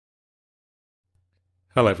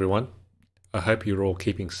Hello everyone, I hope you're all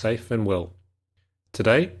keeping safe and well.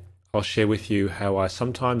 Today, I'll share with you how I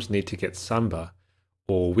sometimes need to get Samba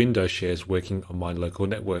or Windows shares working on my local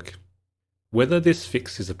network. Whether this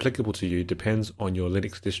fix is applicable to you depends on your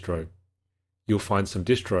Linux distro. You'll find some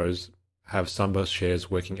distros have Samba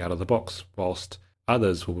shares working out of the box, whilst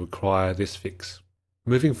others will require this fix.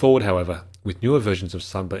 Moving forward, however, with newer versions of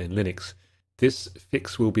Samba in Linux, this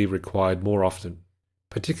fix will be required more often,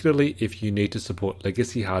 particularly if you need to support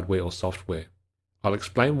legacy hardware or software. I'll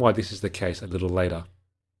explain why this is the case a little later.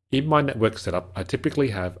 In my network setup, I typically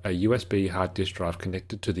have a USB hard disk drive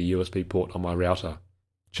connected to the USB port on my router,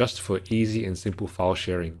 just for easy and simple file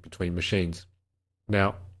sharing between machines.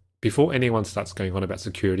 Now, before anyone starts going on about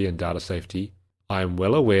security and data safety, I am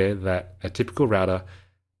well aware that a typical router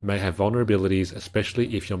may have vulnerabilities,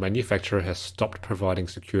 especially if your manufacturer has stopped providing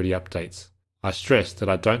security updates. I stress that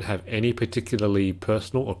I don't have any particularly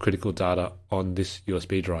personal or critical data on this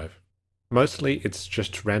USB drive. Mostly it's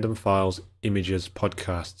just random files, images,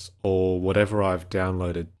 podcasts, or whatever I've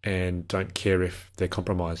downloaded and don't care if they're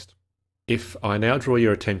compromised. If I now draw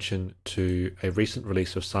your attention to a recent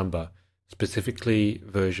release of Samba, specifically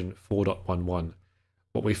version 4.11,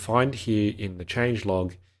 what we find here in the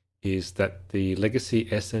changelog is that the legacy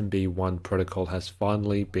SMB1 protocol has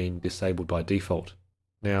finally been disabled by default.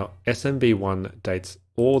 Now, SMB1 dates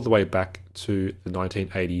all the way back to the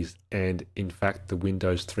 1980s and in fact the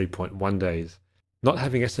Windows 3.1 days. Not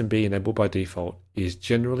having SMB enabled by default is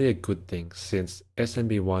generally a good thing since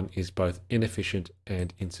SMB1 is both inefficient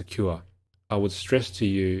and insecure. I would stress to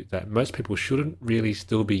you that most people shouldn't really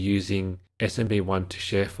still be using SMB1 to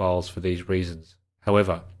share files for these reasons.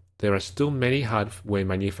 However, there are still many hardware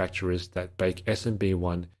manufacturers that bake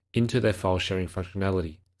SMB1 into their file sharing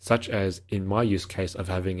functionality, such as in my use case of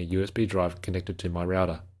having a USB drive connected to my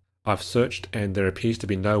router. I've searched and there appears to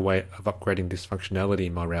be no way of upgrading this functionality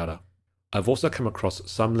in my router. I've also come across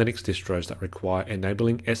some Linux distros that require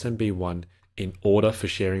enabling SMB1 in order for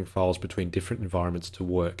sharing files between different environments to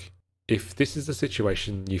work. If this is the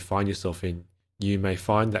situation you find yourself in, you may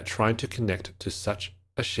find that trying to connect to such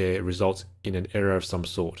a share results in an error of some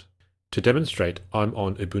sort. To demonstrate, I'm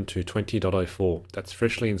on Ubuntu 20.04 that's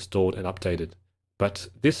freshly installed and updated. But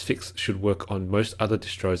this fix should work on most other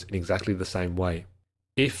distros in exactly the same way.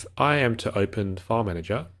 If I am to open File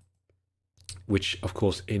Manager, which of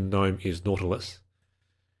course in GNOME is Nautilus,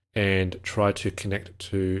 and try to connect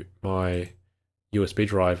to my USB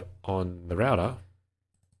drive on the router,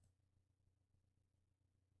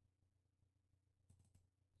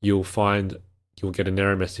 you'll get an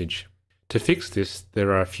error message. To fix this,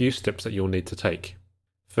 there are a few steps that you'll need to take.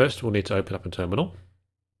 First, we'll need to open up a terminal.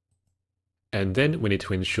 And then we need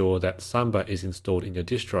to ensure that Samba is installed in your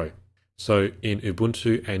distro. So in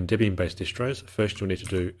Ubuntu and Debian based distros, first you'll need to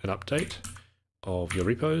do an update of your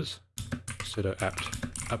repos, sudo apt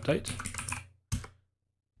update.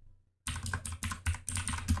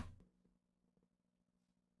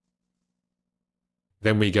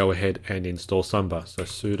 Then we go ahead and install Samba. So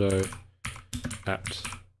sudo apt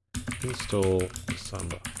install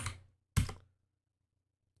Samba.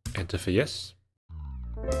 Enter for yes.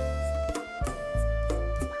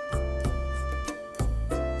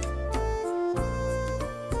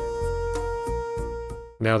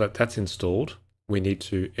 Now that that's installed, we need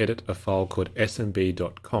to edit a file called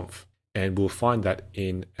smb.conf, and we'll find that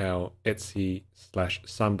in our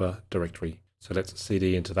etc/samba directory. So let's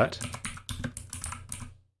cd into that.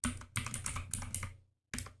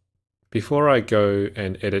 Before I go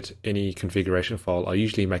and edit any configuration file, I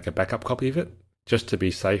usually make a backup copy of it, just to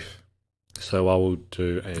be safe. So I will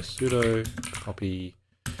do a sudo copy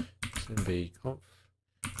smb.conf,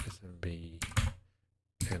 smb,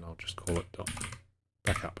 and I'll just call it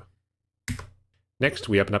 .backup. Next,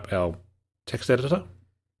 we open up our text editor,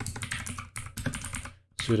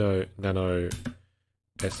 sudo nano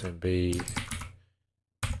smb.conf,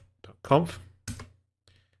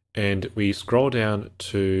 and we scroll down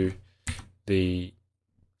to the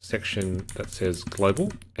section that says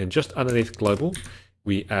global, and just underneath global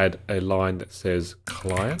we add a line that says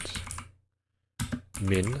client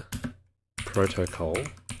min protocol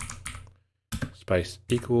space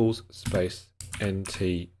equals space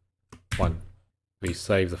nt1. We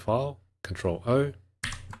save the file, Control O,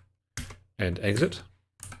 and exit.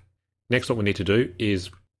 Next, what we need to do is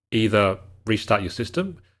either restart your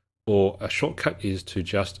system, or a shortcut is to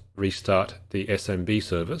just restart the SMB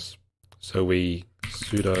service. So we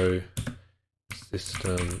sudo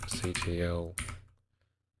systemctl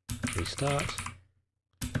restart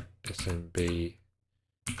smbd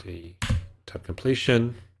tab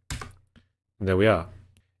completion, and there we are.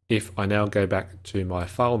 If I now go back to my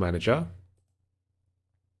file manager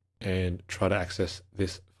and try to access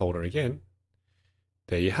this folder again,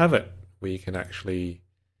 there you have it. We can actually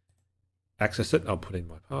access it. I'll put in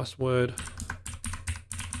my password.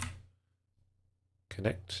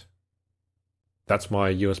 Connect. That's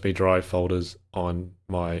my USB drive folders on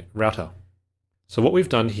my router. So what we've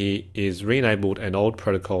done here is re-enabled an old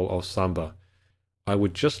protocol of Samba. I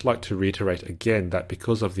would just like to reiterate again that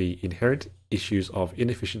because of the inherent issues of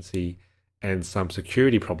inefficiency and some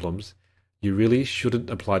security problems, you really shouldn't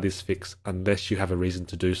apply this fix unless you have a reason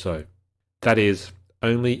to do so. That is,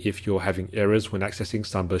 only if you're having errors when accessing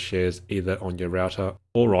Samba shares either on your router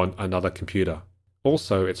or on another computer.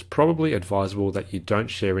 Also, it's probably advisable that you don't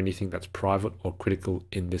share anything that's private or critical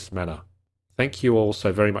in this manner. Thank you all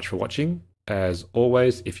so very much for watching. As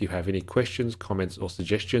always, if you have any questions, comments, or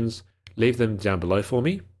suggestions, leave them down below for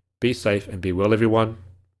me. Be safe and be well, everyone.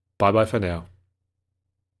 Bye bye for now.